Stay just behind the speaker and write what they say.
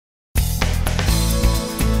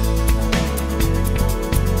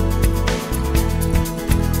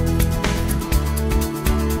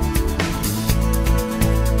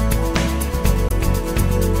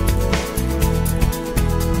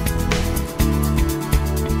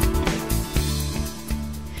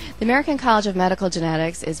The American College of Medical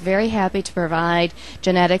Genetics is very happy to provide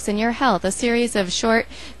Genetics in Your Health, a series of short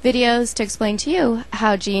videos to explain to you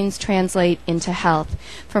how genes translate into health.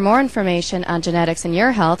 For more information on Genetics in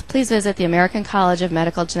Your Health, please visit the American College of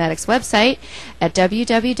Medical Genetics website at www.acmg.net.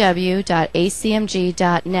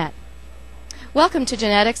 Welcome to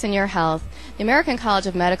Genetics in Your Health. The American College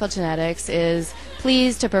of Medical Genetics is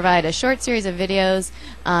pleased to provide a short series of videos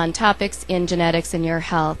on topics in genetics in your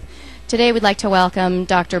health. Today we'd like to welcome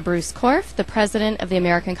Dr. Bruce Korf, the president of the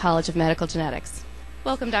American College of Medical Genetics.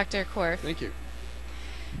 Welcome, Dr. Korf. Thank you.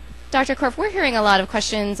 Dr. Korf, we're hearing a lot of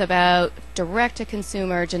questions about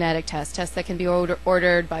direct-to-consumer genetic tests that can be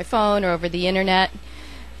ordered by phone or over the internet.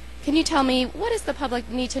 Can you tell me, what does the public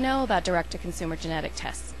need to know about direct-to-consumer genetic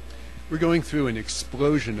tests? We're going through an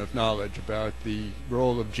explosion of knowledge about the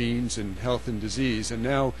role of genes in health and disease, and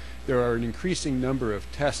now there are an increasing number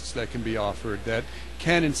of tests that can be offered that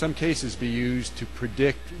can in some cases be used to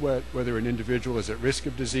predict whether an individual is at risk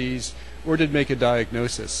of disease or to make a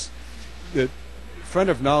diagnosis. The front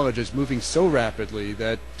of knowledge is moving so rapidly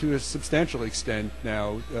that to a substantial extent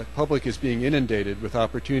now the public is being inundated with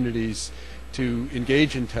opportunities to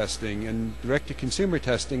engage in testing, and direct-to-consumer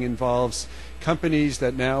testing involves companies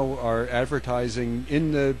that now are advertising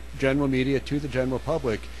in the general media to the general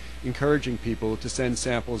public, encouraging people to send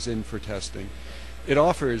samples in for testing. It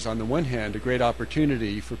offers, on the one hand, a great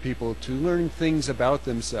opportunity for people to learn things about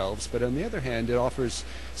themselves, but on the other hand, it offers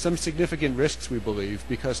some significant risks, we believe,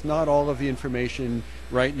 because not all of the information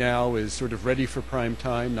right now is sort of ready for prime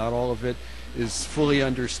time, not all of it is fully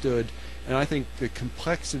understood. And I think the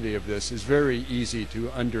complexity of this is very easy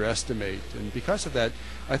to underestimate. And because of that,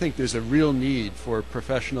 I think there's a real need for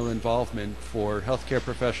professional involvement for healthcare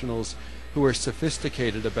professionals who are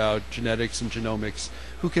sophisticated about genetics and genomics,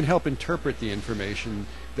 who can help interpret the information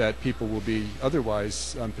that people will be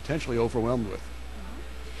otherwise potentially overwhelmed with.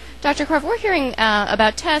 Dr. Korf, we're hearing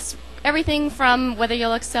about tests, everything from whether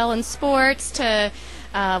you'll excel in sports to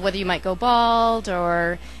whether you might go bald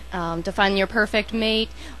or to find your perfect mate.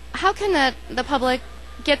 How can the public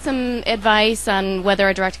get some advice on whether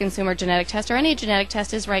a direct-to-consumer genetic test or any genetic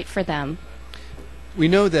test is right for them? We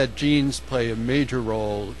know that genes play a major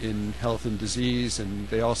role in health and disease, and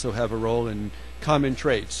they also have a role in common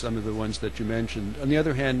traits, some of the ones that you mentioned. On the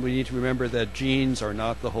other hand, we need to remember that genes are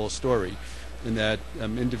not the whole story, and that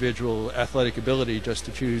individual athletic ability, just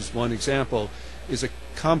to choose one example, is a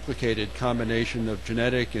complicated combination of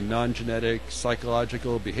genetic and non-genetic,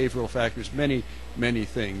 psychological, behavioral factors, many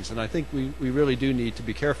things. And I think we really do need to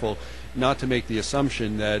be careful not to make the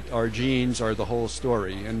assumption that our genes are the whole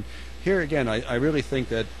story. And here again, I really think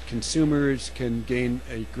that consumers can gain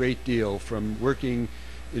a great deal from working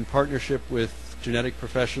in partnership with genetic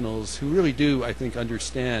professionals who really do, I think,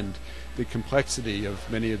 understand the complexity of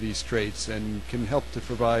many of these traits and can help to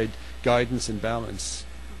provide guidance and balance.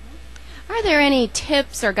 Are there any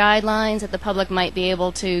tips or guidelines that the public might be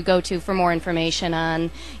able to go to for more information on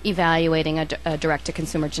evaluating a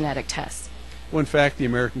direct-to-consumer genetic test? Well, in fact, the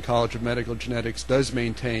American College of Medical Genetics does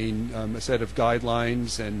maintain a set of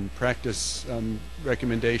guidelines and practice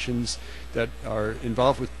recommendations that are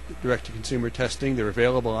involved with direct-to-consumer testing. They're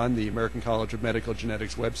available on the American College of Medical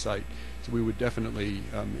Genetics website, so we would definitely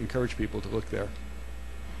encourage people to look there.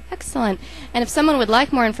 Excellent. And if someone would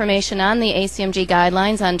like more information on the ACMG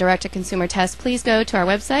guidelines on direct-to-consumer tests, please go to our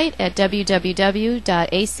website at www.acmg.net.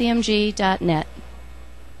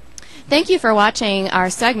 Thank you for watching our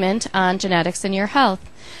segment on Genetics in Your Health.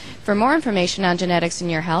 For more information on Genetics in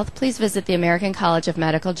Your Health, please visit the American College of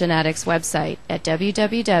Medical Genetics website at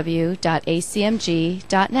www.acmg.net.